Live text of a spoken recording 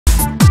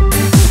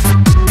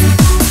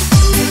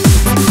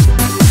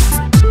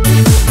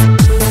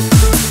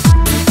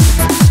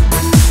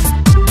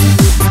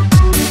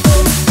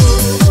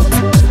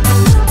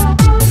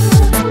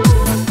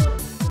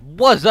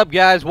What's up,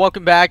 guys?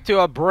 Welcome back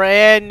to a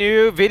brand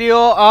new video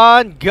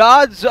on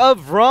Gods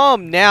of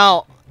Rome.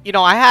 Now,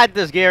 I had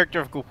this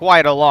character for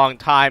quite a long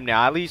time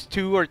now, at least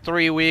 2 or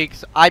 3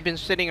 weeks. I've been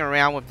sitting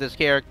around with this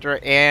character,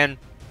 and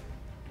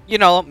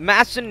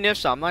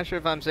Massinissa, I'm not sure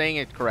if I'm saying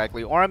it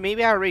correctly, or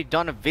maybe I already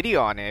done a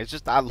video on it. It's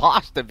just I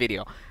lost the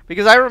video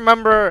because I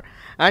remember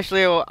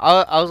actually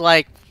I was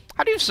like,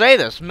 how do you say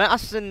this?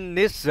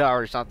 Massinissa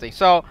or something.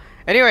 So,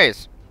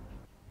 anyways,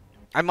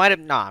 I might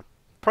have not.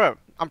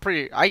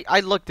 I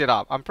looked it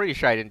up. I'm pretty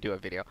sure I didn't do a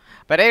video.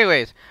 But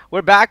anyways,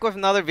 we're back with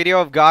another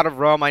video of God of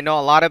Rome. I know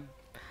a lot of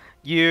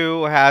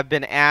you have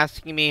been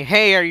asking me,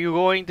 hey, are you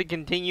going to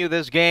continue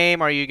this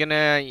game? Are you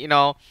gonna,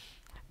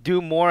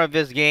 do more of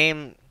this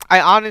game?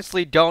 I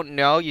honestly don't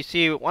know. You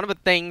see, one of the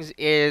things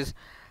is,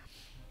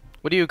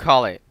 what do you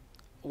call it?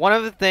 One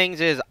of the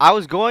things is I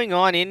was going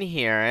on in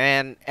here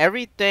and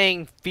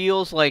everything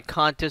feels like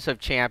Contest of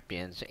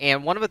Champions.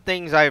 And one of the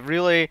things I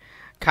really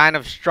kind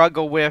of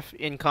struggle with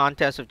in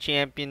Contest of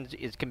Champions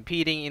is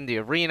competing in the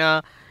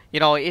arena.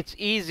 It's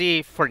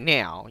easy for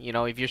now.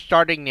 If you're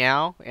starting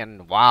now,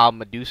 and wow,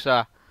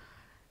 Medusa,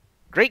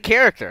 great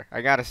character, I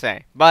gotta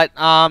say. But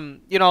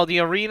the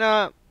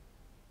arena,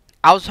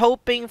 I was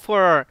hoping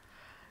for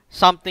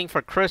something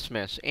for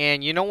Christmas,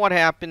 and you know what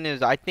happened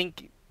is I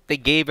think they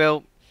gave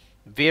out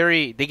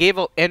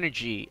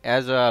energy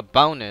as a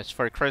bonus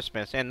for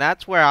Christmas, and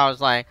that's where I was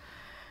like,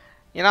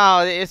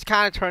 it's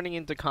kind of turning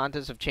into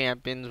Contest of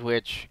Champions,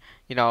 which,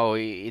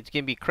 it's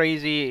going to be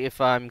crazy if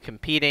I'm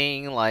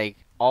competing, like,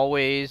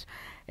 always.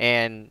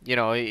 And,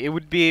 it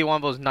would be one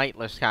of those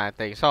nightless kind of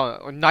things.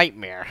 So,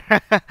 nightmare.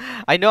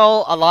 I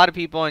know a lot of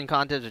people in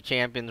Contest of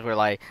Champions were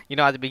like,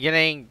 at the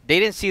beginning, they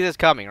didn't see this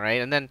coming,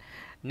 right? And then,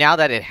 now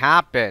that it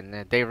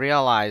happened, they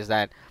realize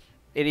that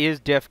it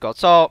is difficult.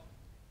 So,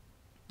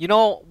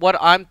 what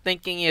I'm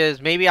thinking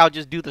is maybe I'll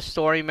just do the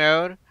story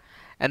mode.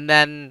 And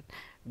then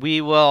we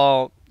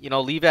will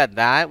leave it at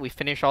that. We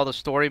finish all the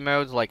story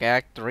modes like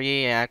Act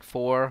 3, Act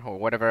 4, or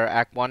whatever,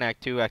 Act 1,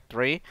 Act 2, Act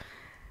 3.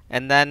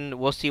 And then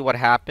we'll see what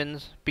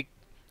happens.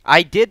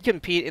 I did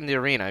compete in the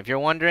arena. If you're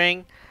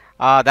wondering,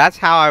 that's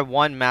how I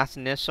won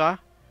Massinissa,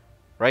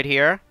 right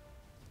here.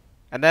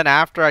 And then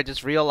after, I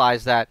just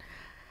realized that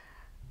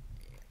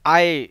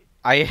I'm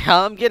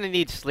gonna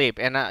need sleep.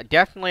 And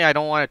definitely I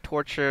don't want to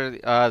torture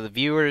the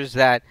viewers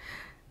that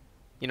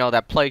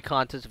that play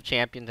Contest of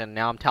Champions, and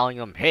now I'm telling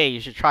them, hey,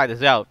 you should try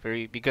this out,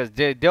 because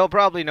they'll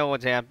probably know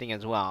what's happening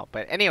as well.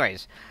 But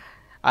anyways,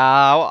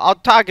 I'll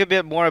talk a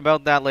bit more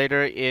about that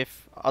later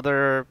if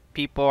other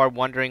people are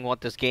wondering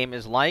what this game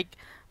is like.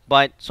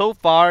 But so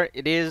far,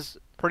 it is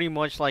pretty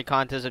much like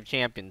Contest of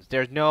Champions.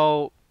 There's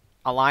no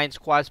Alliance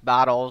Quest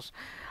battles.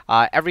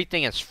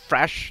 Everything is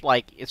fresh,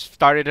 like it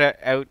started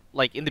out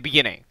like in the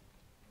beginning.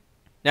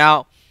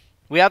 Now,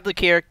 we have the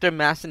character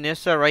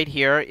Massinissa right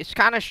here. It's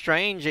kind of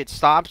strange. It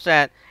stops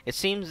at, it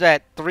seems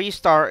that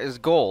 3-star is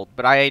gold,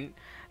 but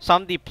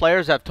some of the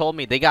players have told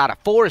me they got a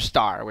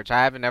 4-star, which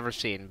I haven't ever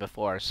seen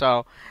before.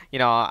 So,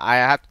 I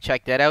have to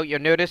check that out.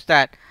 You'll notice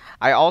that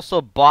I also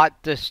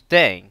bought this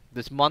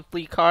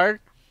monthly card,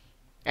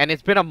 and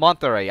it's been a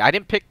month already. I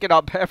didn't pick it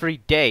up every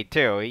day,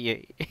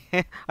 too,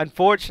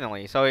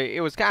 unfortunately. So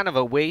it was kind of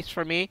a waste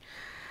for me.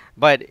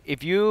 But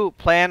if you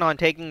plan on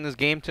taking this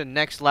game to the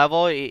next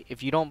level,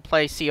 if you don't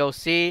play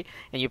COC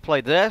and you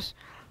play this,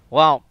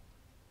 well,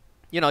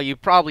 you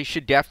probably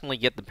should definitely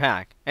get the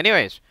pack.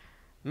 Anyways,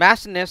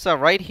 Massinissa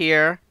right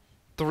here,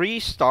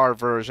 3-star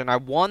version. I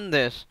won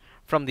this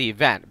from the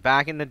event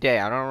back in the day.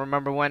 I don't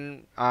remember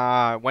when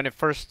it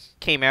first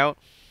came out.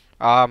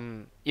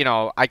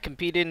 I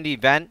competed in the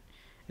event.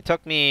 It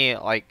took me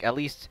like at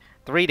least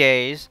 3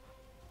 days.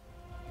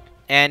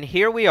 And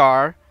here we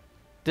are.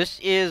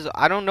 This is,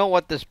 I don't know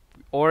what this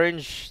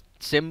orange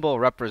symbol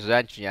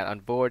represents yet,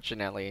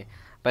 unfortunately.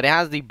 But it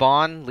has the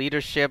bond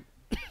leadership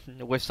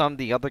with some of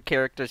the other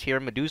characters here.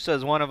 Medusa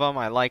is one of them.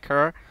 I like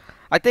her.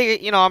 I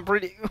think, I'm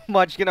pretty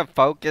much going to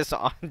focus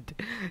on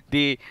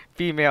the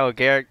female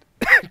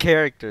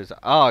characters.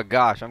 Oh,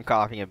 gosh, I'm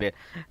coughing a bit.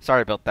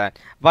 Sorry about that.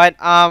 But,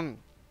 yeah,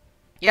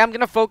 I'm going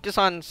to focus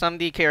on some of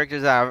the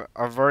characters that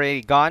I've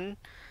already gotten.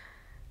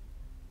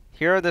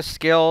 Here are the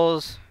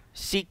skills.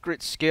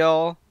 Secret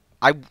skill.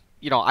 I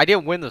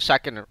didn't win the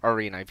second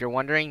arena, if you're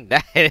wondering.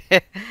 That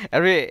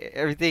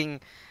everything,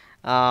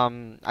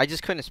 I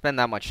just couldn't spend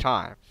that much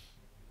time.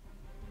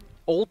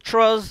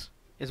 Ultras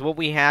is what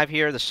we have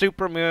here. The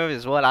super move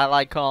is what I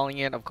like calling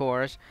it, of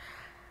course.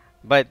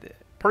 But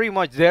pretty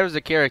much there's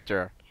the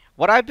character.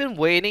 What I've been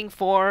waiting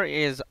for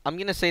is, I'm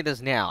going to say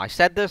this now. I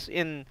said this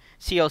in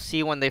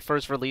CLC when they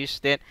first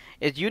released it,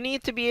 is you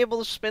need to be able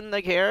to spin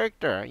the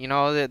character.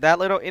 That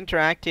little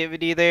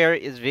interactivity there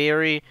is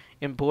very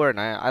important.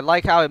 I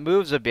like how it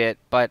moves a bit,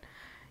 but,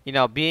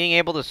 being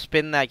able to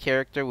spin that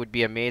character would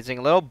be amazing.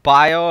 A little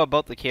bio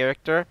about the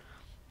character.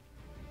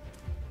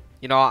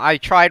 I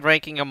tried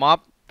ranking him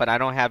up, but I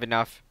don't have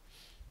enough.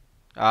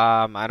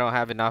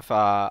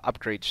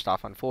 Upgrade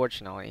stuff,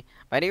 unfortunately.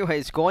 But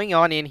anyways, going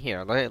on in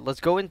here,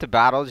 let's go into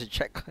battles and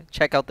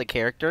check out the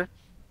character.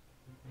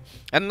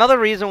 And another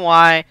reason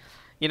why,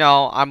 you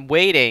know, I'm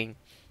waiting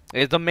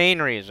is the main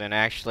reason,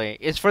 actually,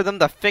 is for them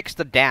to fix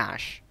the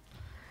dash.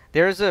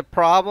 There's a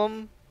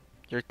problem.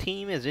 Your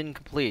team is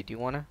incomplete. Do you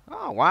want to?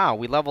 Oh, wow.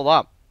 We level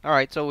up. All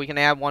right, so we can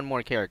add one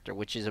more character,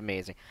 which is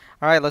amazing.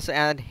 All right, let's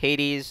add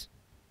Hades.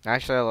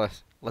 Actually,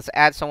 let's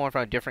add someone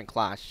from a different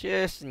class,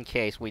 just in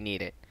case we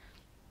need it.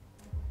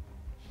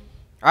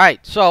 All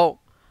right, so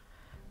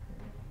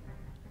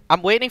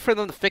I'm waiting for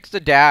them to fix the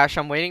dash.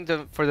 I'm waiting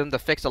for them to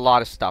fix a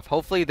lot of stuff.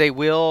 Hopefully, they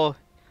will,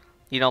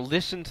 you know,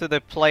 listen to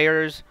the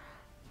players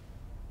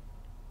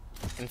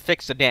and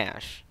fix the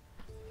dash.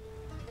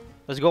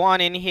 Let's go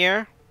on in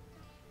here.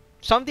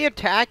 Some of the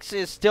attacks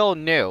is still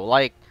new.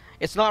 Like,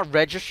 it's not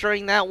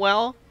registering that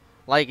well.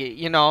 Like,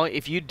 you know,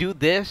 if you do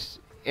this,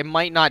 it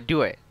might not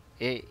do it.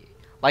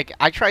 Like,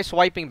 I try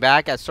swiping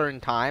back at certain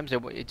times.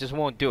 It just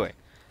won't do it.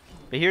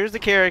 But here's the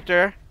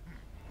character.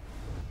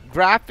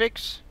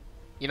 Graphics.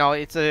 You know,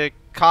 it's a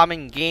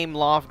common Game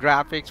Loft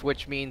graphics,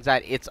 which means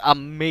that it's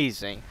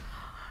amazing.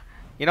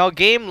 You know,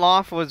 Game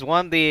Loft was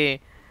one of the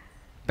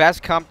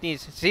best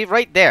companies. See,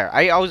 right there.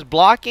 I was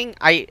blocking.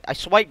 I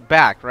swiped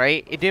back,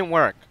 right? It didn't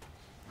work.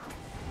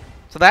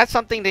 So that's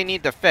something they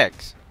need to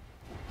fix.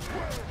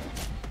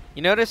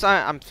 You notice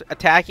I'm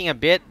attacking a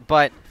bit,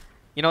 but,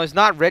 you know, it's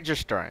not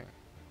registering.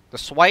 The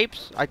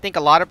swipes, I think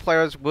a lot of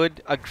players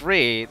would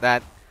agree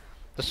that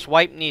the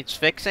swipe needs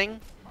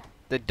fixing.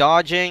 The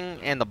dodging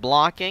and the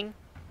blocking.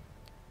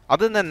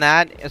 Other than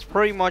that, it's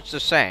pretty much the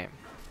same.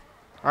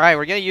 Alright,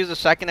 we're going to use a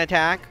second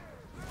attack.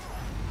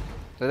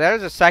 So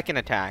there's a second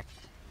attack.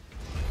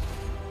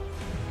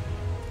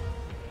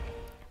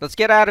 Let's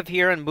get out of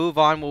here and move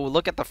on. We'll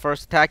look at the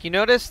first attack. You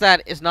notice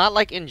that it's not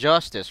like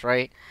Injustice,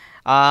 right?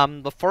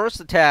 The first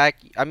attack,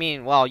 I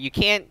mean, well, you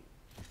can't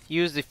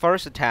use the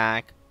first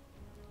attack.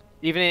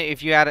 Even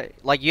if you had,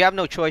 like, you have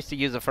no choice to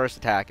use the first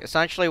attack.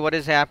 Essentially, what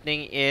is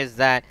happening is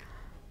that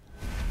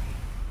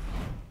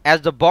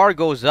as the bar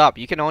goes up,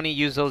 you can only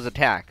use those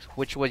attacks,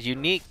 which was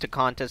unique to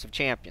Contest of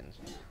Champions.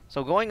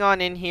 So going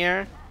on in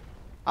here,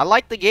 I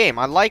like the game.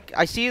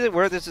 I see that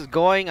where this is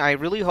going. I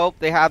really hope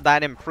they have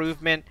that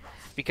improvement,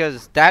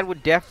 because that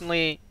would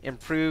definitely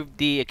improve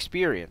the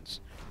experience.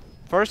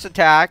 First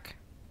attack.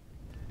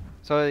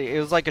 So it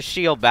was like a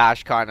shield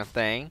bash kind of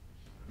thing.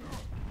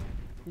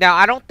 Now,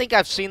 I don't think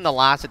I've seen the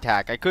last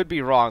attack. I could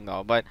be wrong,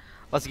 though. But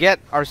let's get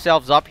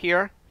ourselves up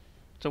here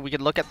so we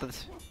can look at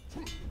this.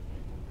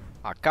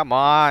 Oh, come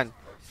on.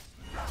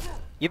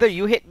 Either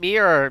you hit me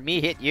or me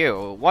hit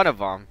you. One of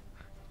them.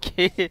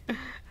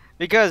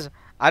 Because,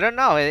 I don't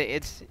know.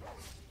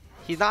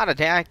 He's not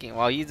attacking.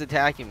 Well, he's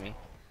attacking me.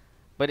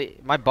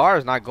 But my bar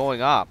is not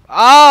going up.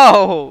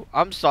 Oh!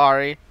 I'm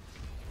sorry.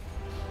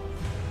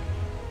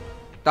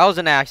 That was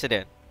an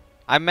accident.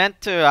 I meant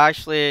to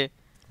actually,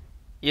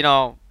 you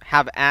know,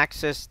 have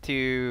access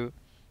to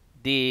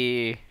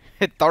the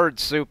third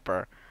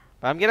super.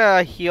 But I'm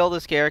gonna heal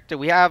this character.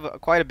 We have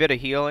quite a bit of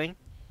healing.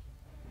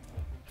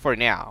 For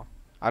now.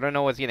 I don't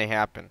know what's gonna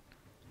happen.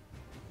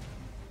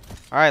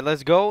 Alright,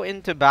 let's go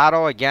into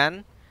battle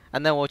again.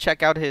 And then we'll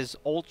check out his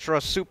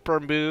ultra super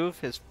move.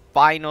 His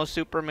final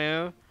super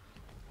move.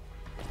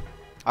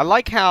 I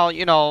like how,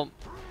 you know,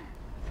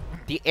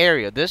 the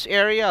area. This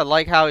area, I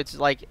like how it's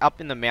like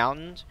up in the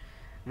mountains.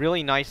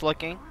 Really nice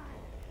looking.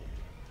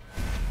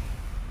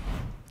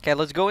 Okay,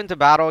 let's go into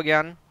battle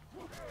again.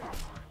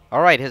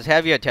 Alright, his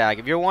heavy attack.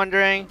 If you're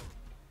wondering,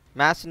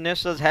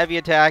 Massinissa's heavy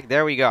attack,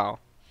 there we go.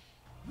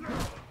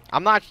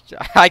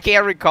 I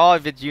can't recall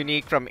if it's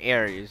unique from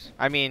Ares.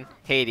 I mean,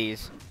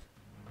 Hades.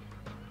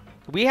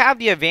 We have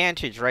the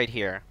advantage right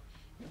here.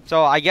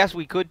 So I guess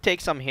we could take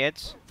some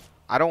hits.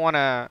 I don't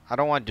wanna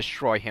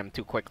destroy him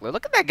too quickly.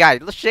 Look at that guy.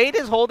 Shade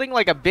is holding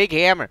like a big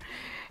hammer.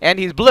 And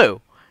he's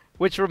blue.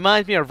 Which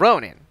reminds me of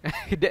Ronin.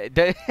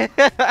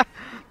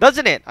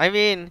 Doesn't it? I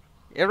mean,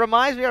 it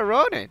reminds me of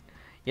Ronin.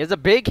 He has a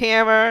big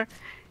hammer.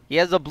 He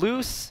has a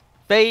blue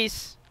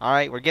face.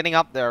 Alright, we're getting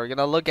up there. We're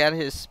gonna look at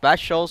his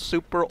special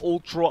super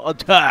ultra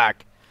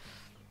attack.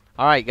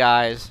 Alright,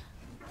 guys.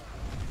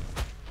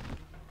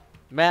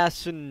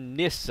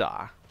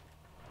 Massinissa.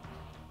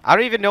 I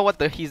don't even know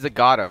what he's the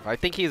god of. I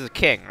think he's a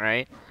king,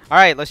 right?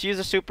 Alright, let's use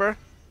a super.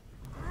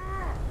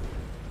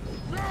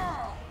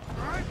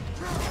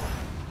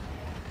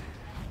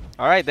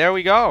 Alright, there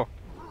we go.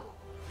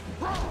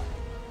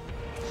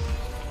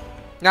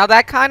 Now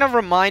that kind of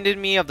reminded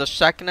me of the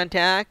second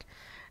attack.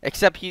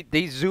 Except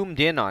they zoomed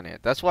in on it.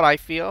 That's what I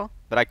feel.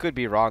 But I could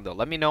be wrong though.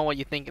 Let me know what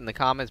you think in the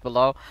comments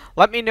below.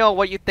 Let me know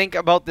what you think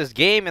about this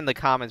game in the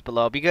comments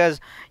below.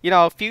 Because, you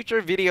know,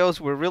 future videos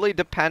will really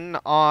depend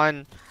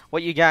on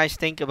what you guys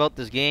think about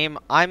this game.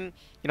 You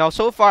know,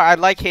 so far I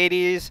like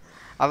Hades.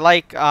 I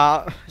like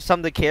some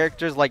of the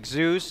characters like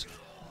Zeus.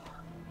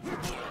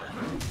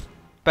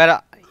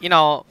 But, you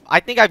know,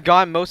 I think I've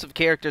gotten most of the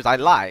characters I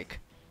like.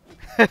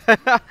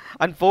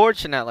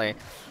 Unfortunately.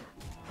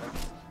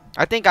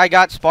 I think I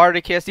got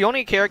Spartacus. The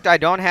only character I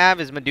don't have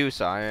is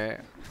Medusa.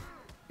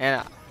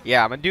 And,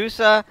 yeah,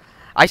 Medusa,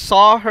 I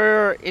saw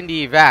her in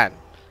the event.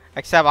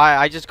 Except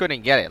I just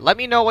couldn't get it. Let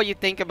me know what you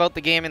think about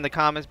the game in the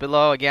comments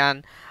below.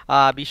 Again,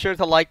 be sure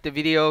to like the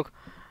video.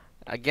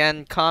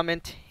 Again,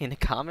 comment in the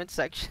comment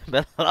section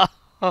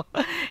below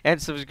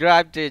and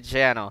subscribe to the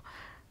channel.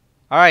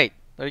 Alright,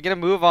 we're gonna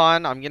move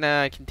on. I'm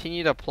gonna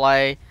continue to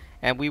play,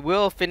 and we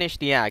will finish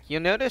the act.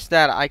 You'll notice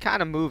that I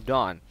kind of moved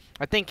on.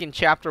 I think in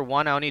chapter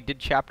 1, I only did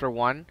chapter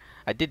 1.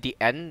 I did the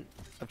end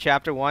of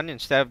chapter 1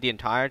 instead of the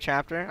entire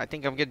chapter. I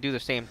think I'm gonna do the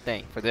same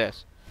thing for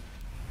this.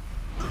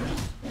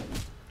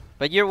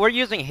 But we're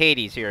using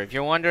Hades here, if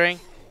you're wondering.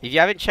 If you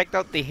haven't checked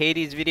out the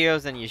Hades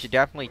videos, then you should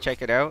definitely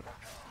check it out.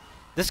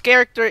 This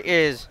character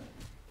is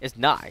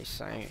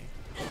nice.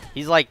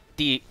 He's like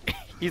the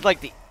he's like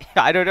the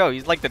I don't know,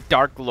 he's like the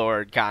Dark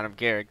Lord kind of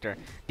character.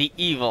 The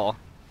evil.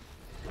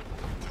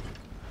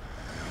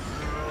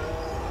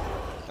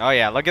 Oh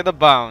yeah, look at the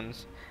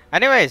bones.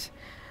 Anyways,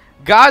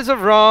 Gods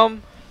of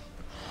Rome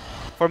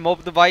for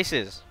mobile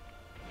devices.